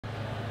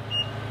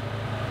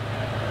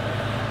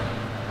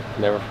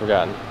Never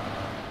forgotten.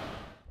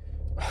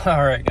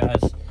 All right,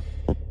 guys.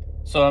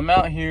 So I'm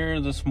out here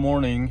this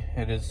morning.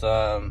 It is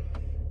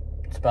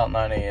it's about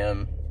 9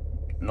 a.m.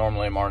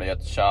 Normally I'm already at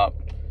the shop,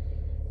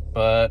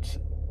 but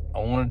I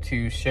wanted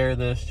to share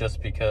this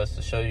just because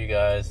to show you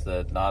guys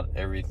that not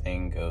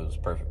everything goes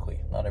perfectly.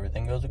 Not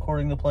everything goes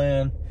according to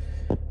plan.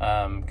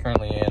 I'm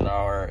currently in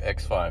our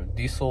X5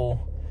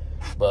 diesel,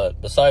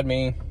 but beside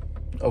me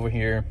over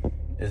here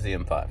is the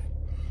M5.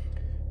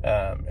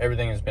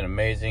 Everything has been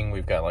amazing.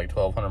 We've got like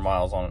 1,200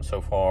 miles on it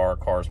so far.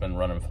 Car's been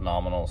running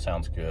phenomenal.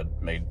 Sounds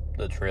good. Made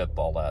the trip,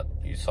 all that.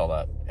 You saw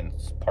that in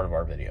part of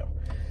our video.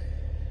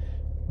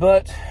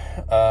 But,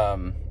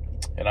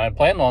 and I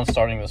planned on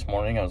starting this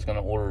morning. I was going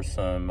to order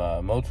some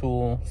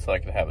Motul so I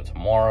could have it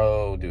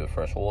tomorrow, do a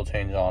fresh oil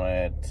change on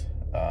it,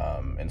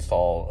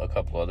 install a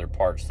couple other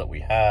parts that we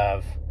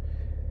have.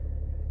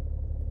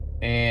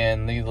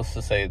 And needless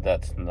to say,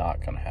 that's not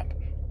going to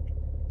happen.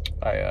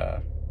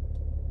 I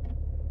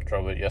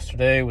drove it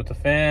yesterday with the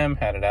fam,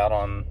 had it out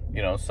on,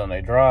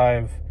 Sunday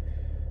drive.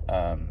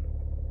 I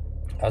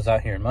was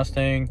out here in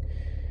Mustang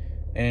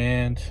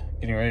and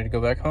getting ready to go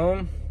back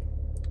home.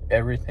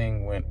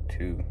 Everything went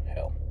to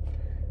hell.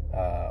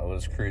 I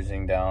was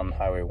cruising down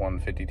Highway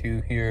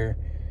 152 here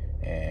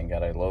and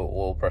got a low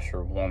oil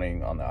pressure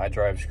warning on the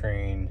iDrive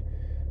screen.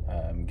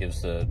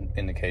 Gives the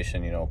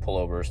indication, pull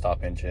over,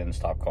 stop engine,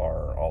 stop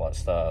car, all that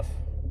stuff,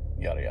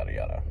 yada, yada,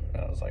 yada.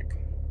 And I was like,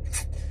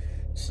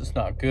 this is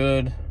not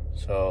good.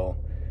 So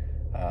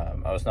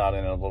I was not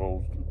in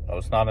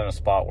a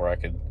spot where I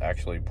could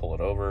actually pull it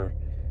over.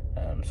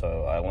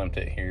 So I limped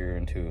it here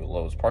into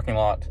Lowe's parking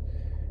lot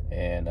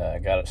and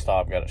got it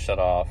stopped, got it shut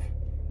off,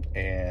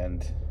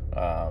 and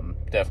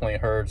definitely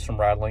heard some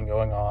rattling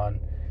going on.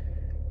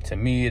 To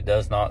me, it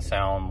does not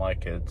sound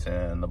like it's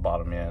in the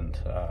bottom end.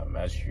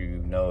 As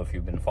you know, if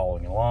you've been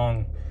following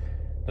along,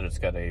 that it's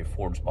got a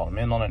forged bottom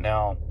end on it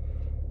now.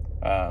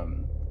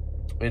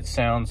 It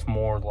sounds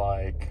more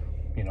like,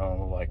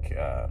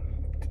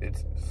 it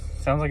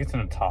sounds like it's in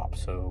the top.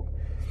 So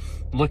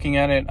looking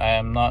at it, I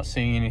am not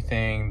seeing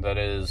anything that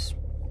is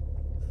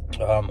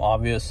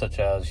obvious, such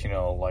as,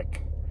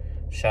 like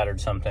shattered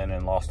something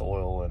and lost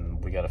oil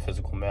and we got a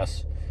physical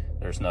mess.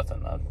 There's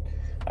nothing.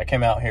 I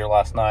came out here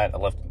last night. I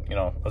left,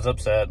 I was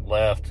upset,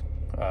 left,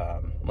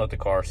 let the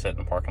car sit in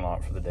the parking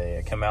lot for the day.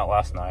 I came out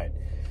last night,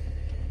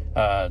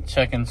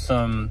 checking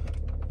some,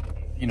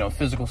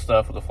 physical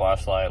stuff with the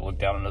flashlight, looked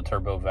down in the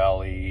turbo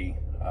valley,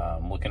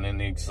 looking in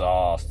the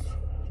exhaust,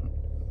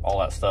 all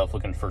that stuff,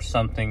 looking for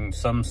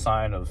some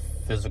sign of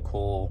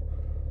physical,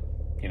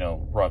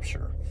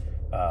 rupture,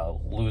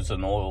 lose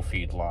an oil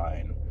feed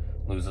line,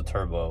 lose a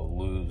turbo,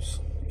 lose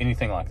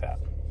anything like that.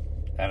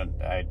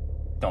 And I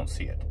don't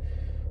see it.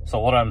 So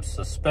what I'm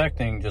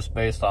suspecting, just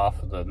based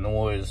off of the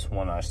noise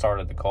when I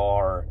started the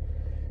car,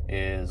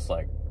 is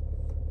like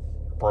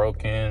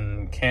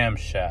broken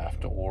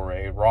camshaft or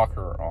a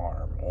rocker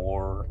arm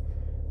or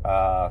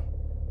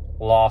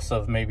loss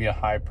of maybe a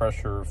high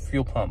pressure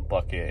fuel pump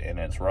bucket and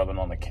it's rubbing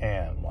on the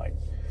cam, like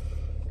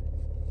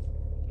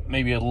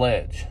maybe a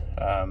ledge.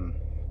 I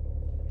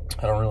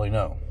don't really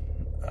know.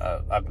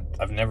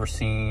 I've never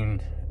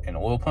seen an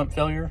oil pump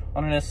failure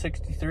on an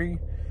S63.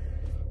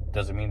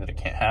 Doesn't mean that it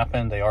can't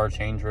happen. They are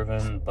chain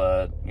driven,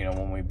 but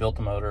when we built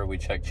the motor, we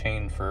checked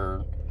chain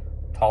for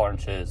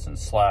tolerances and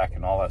slack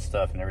and all that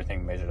stuff, and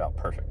everything measured out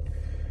perfect.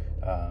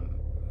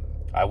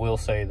 I will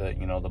say that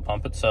the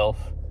pump itself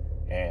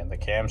and the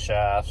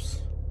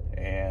camshafts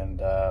and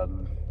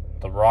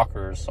the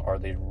rockers are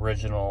the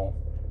original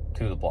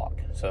to the block,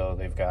 so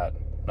they've got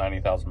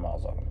 90,000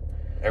 miles on them.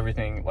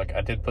 Everything, like,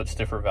 I did put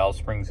stiffer valve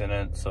springs in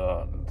it,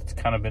 so it's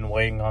kind of been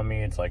weighing on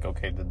me. It's like,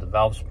 okay, did the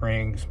valve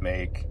springs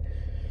make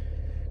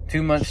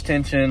too much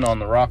tension on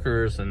the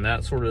rockers and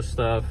that sort of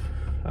stuff,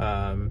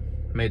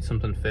 made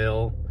something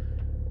fail?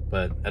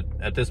 But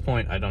at this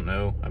point, I don't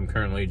know. I'm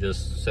currently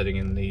just sitting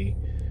in the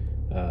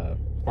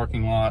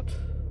parking lot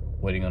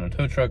waiting on a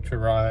tow truck to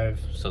arrive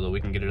so that we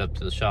can get it up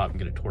to the shop and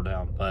get it tore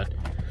down. But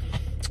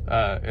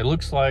it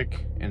looks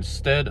like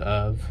instead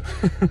of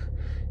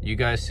you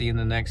guys see in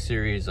the next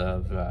series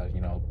of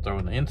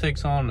throwing the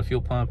intakes on, the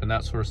fuel pump and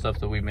that sort of stuff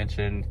that we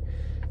mentioned,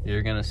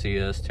 you're gonna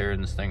see us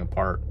tearing this thing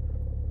apart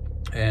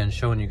and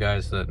showing you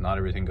guys that not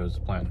everything goes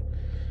to plan.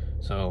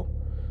 So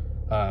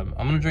I'm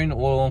gonna drain the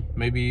oil,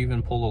 maybe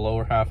even pull the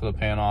lower half of the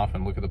pan off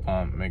and look at the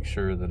pump, make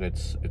sure that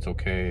it's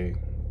okay,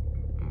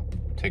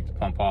 take the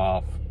pump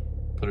off,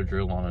 put a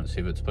drill on it and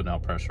see if it's putting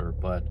out pressure.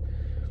 But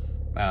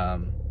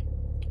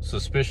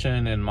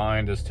suspicion in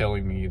mind is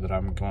telling me that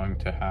I'm going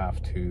to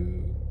have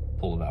to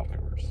pull the valve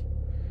covers,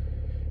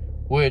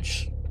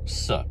 which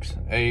sucks.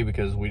 A,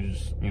 because we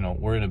just,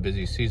 we're in a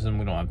busy season,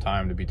 we don't have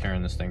time to be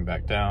tearing this thing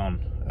back down.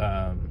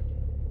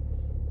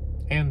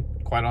 And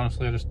quite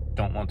honestly, I just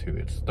don't want to.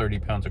 It's 30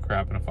 pounds of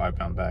crap in a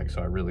 5-pound bag,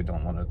 so I really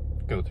don't want to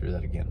go through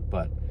that again.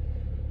 But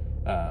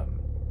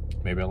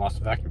maybe I lost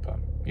a vacuum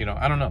pump.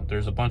 I don't know.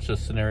 There's a bunch of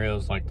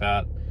scenarios like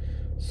that.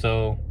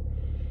 So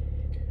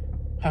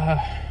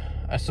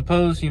I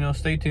suppose,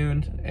 stay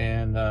tuned.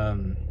 And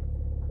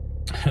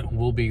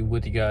we'll be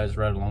with you guys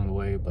right along the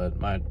way, but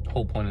my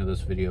whole point of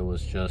this video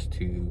was just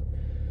to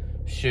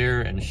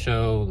share and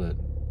show that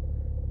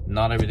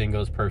not everything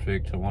goes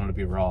perfect. I wanted to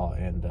be raw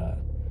and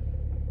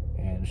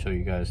show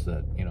you guys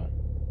that, you know,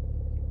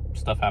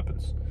 stuff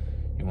happens.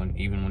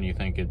 Even when you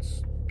think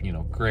it's, you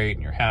know, great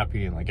and you're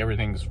happy and like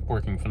everything's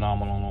working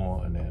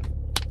phenomenal, and then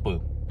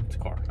boom, it's a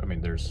car. I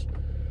mean, there's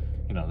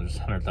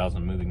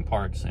 100,000 moving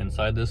parts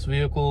inside this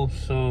vehicle,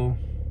 so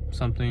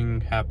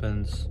something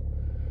happens,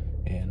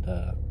 and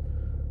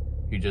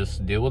you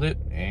just deal with it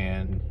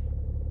and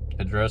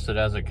address it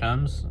as it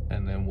comes,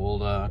 and then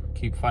we'll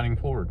keep fighting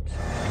forward.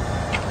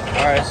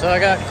 All right, so I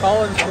got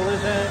Collins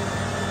collision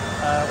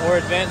or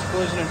advanced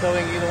collision and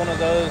towing, either one of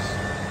those.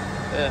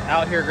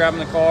 Out here grabbing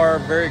the car,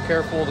 very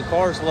careful. The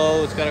car's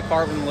low, it's got a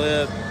carbon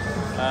lip.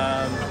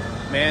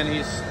 Man,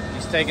 he's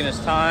taking his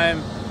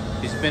time.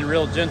 He's been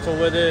real gentle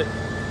with it.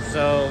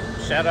 So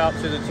shout out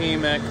to the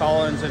team at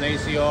Collins and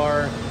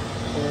ACR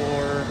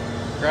for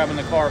grabbing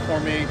the car for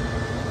me.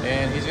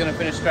 And he's gonna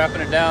finish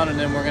strapping it down, and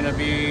then we're gonna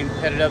be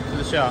headed up to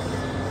the shop.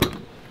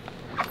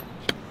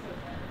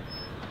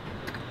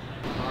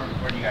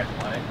 Where do you guys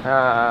want it?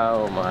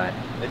 Oh my.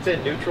 It's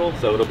in neutral,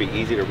 so it'll be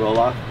easy to roll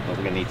off. But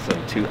we're gonna need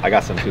some I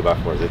got some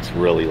 2x4s. It's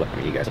really low. I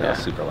mean, you guys know,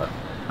 it's super low.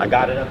 I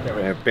got it up there,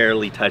 but I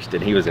barely touched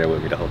it. He was there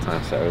with me the whole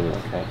time, so it was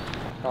okay.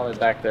 Probably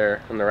back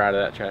there on the right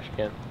of that trash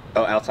can.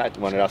 Oh, outside?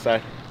 You want it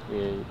outside?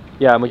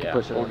 Yeah, we can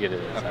push it. We'll get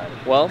it inside.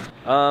 Well,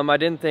 I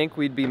didn't think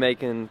we'd be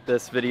making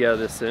this video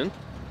this soon,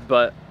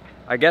 but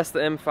I guess the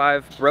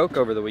M5 broke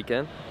over the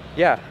weekend.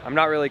 Yeah, I'm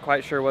not really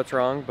quite sure what's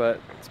wrong,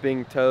 but it's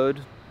being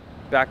towed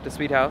back to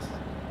Speedhaus.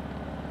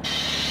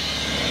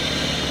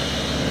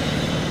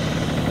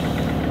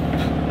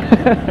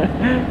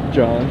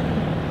 John.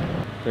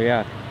 So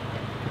yeah,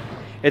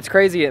 it's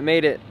crazy. It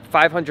made it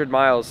 500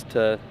 miles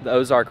to the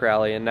Ozark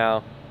rally, and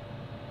now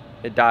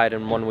it died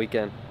in one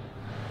weekend.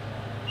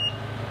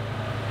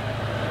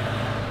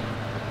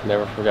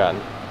 Never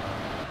forgotten.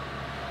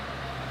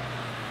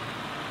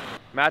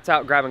 Matt's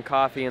out grabbing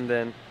coffee, and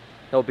then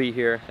he'll be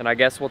here, and I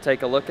guess we'll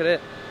take a look at it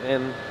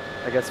and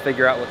I guess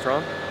figure out what's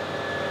wrong.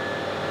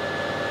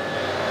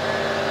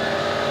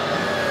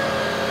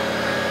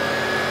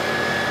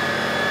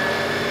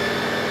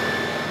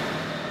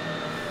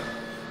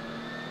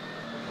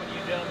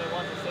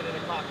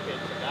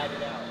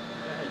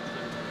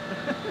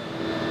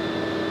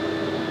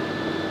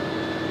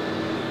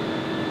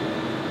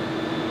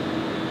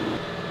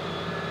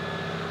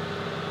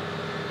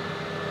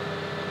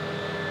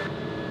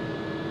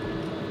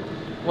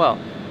 Well,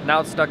 now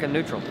it's stuck in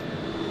neutral.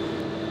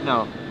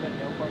 No.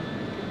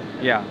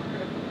 Yeah.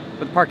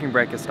 But the parking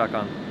brake is stuck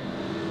on.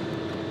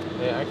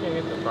 Yeah, I can't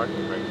get the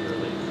parking brake to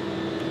release.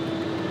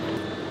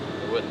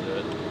 It wouldn't do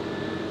it.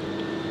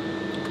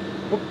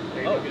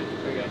 There you go.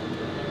 There you go.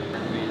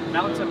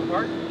 Now it's in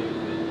park?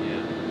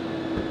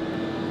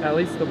 Yeah. At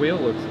least the wheel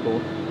looks cool.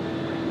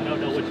 I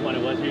don't know which one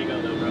it was. Here you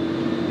go, though, bro. I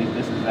think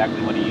this is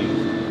exactly what he used.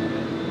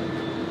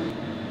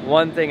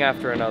 One thing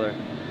after another.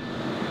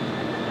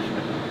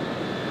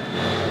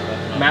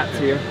 Matt's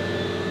here.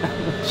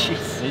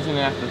 Jeez. He's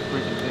gonna have to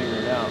freaking figure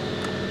it out.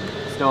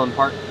 Still in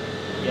park?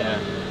 Yeah.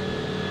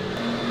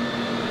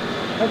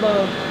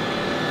 Hello.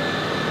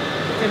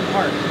 It's in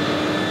park.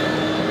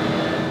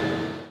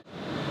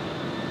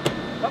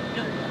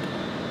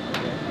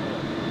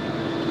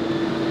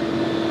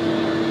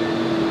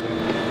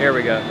 Here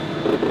we go.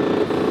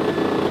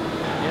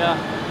 Yeah,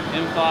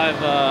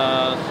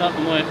 M5,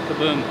 something went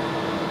kaboom.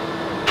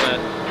 But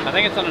I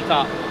think it's on the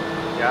top.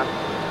 Yeah.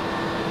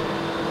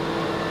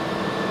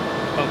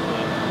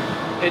 Hopefully.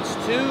 It's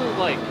too,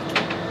 like,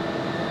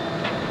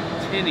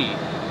 tinny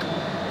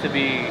to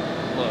be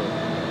low.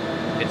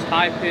 It's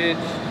high pitched.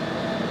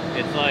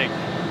 It's like,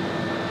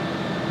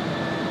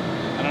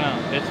 I don't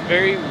know. It's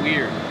very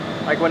weird.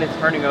 Like when it's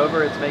turning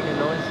over, it's making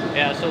noise?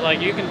 Yeah, so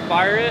like you can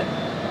fire it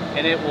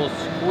and it will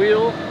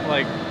squeal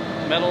like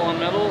metal on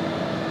metal,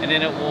 and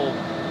then it will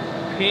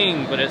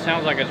ping, but it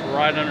sounds like it's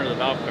right under the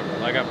valve cover.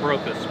 Like I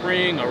broke a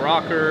spring, a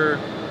rocker,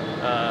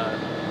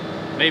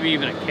 maybe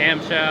even a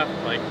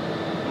camshaft. Like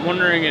I'm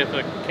wondering if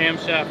a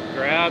camshaft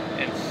grabbed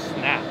and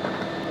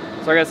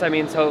snapped. So I guess that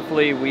means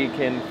hopefully we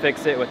can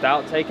fix it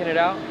without taking it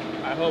out?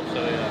 I hope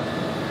so, yeah.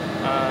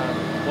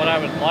 What I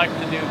would like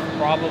to do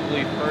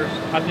probably first,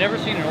 I've never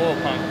seen an oil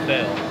pump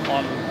fail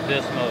on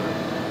this motor.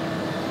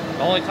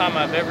 The only time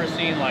I've ever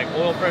seen like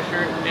oil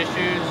pressure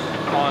issues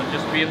on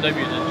just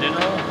BMWs in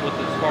general, with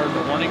as far as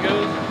the warning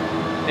goes,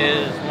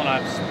 is when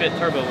I've spit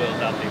turbo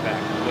wheels out the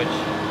back, which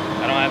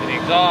I don't have any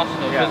exhaust,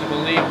 no physical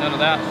leak, none of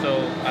that, so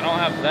I don't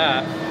have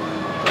that.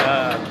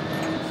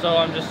 So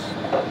I'm just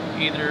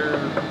either,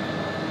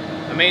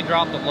 I may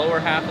drop the lower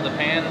half of the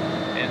pan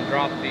and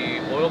drop the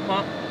oil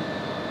pump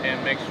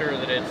and make sure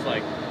that it's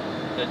like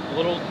the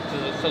little,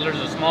 so there's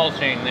a small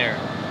chain there.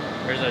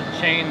 There's a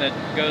chain that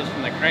goes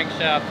from the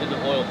crankshaft to the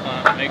oil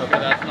pump. Make sure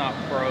that's not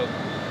broke.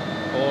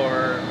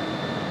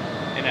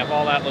 And if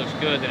all that looks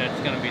good, then it's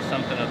going to be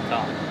something up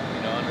top,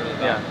 you know, under the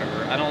valve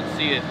cover. I don't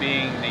see it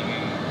being the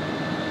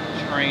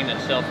train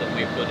itself that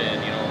we put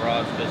in, you know,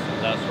 rods,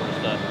 pistons, that sort of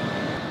stuff.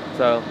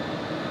 So,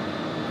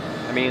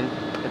 I mean,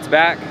 it's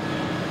back.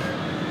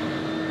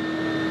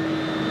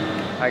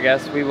 I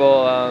guess we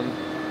will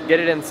get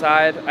it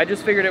inside. I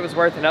just figured it was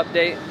worth an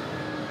update.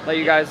 Let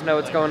you guys know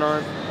what's going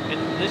on.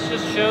 This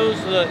just shows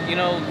that, you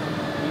know,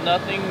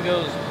 nothing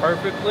goes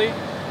perfectly.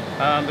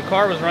 The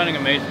car was running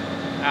amazing,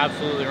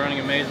 absolutely running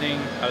amazing.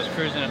 I was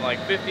cruising at like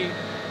 50,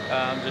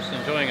 just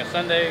enjoying a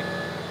Sunday,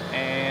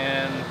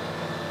 and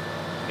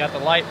got the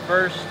light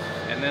first,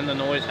 and then the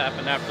noise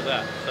happened after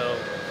that. So,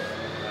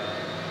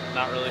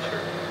 not really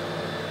sure.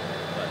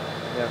 But,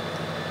 yeah.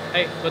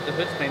 Hey, but the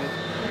hood's painted.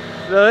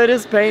 No, it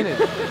is painted.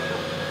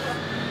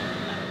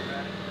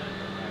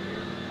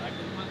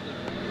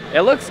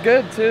 It looks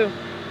good too.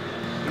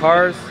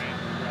 Cars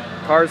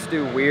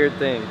do weird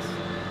things.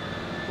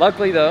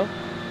 Luckily though,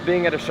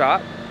 being at a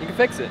shop, you can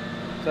fix it.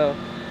 So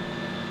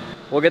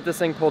we'll get this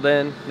thing pulled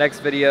in. Next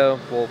video,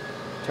 we'll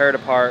tear it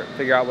apart,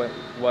 figure out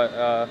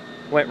what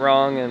went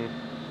wrong, and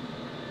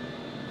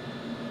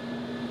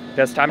I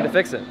guess time to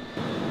fix it.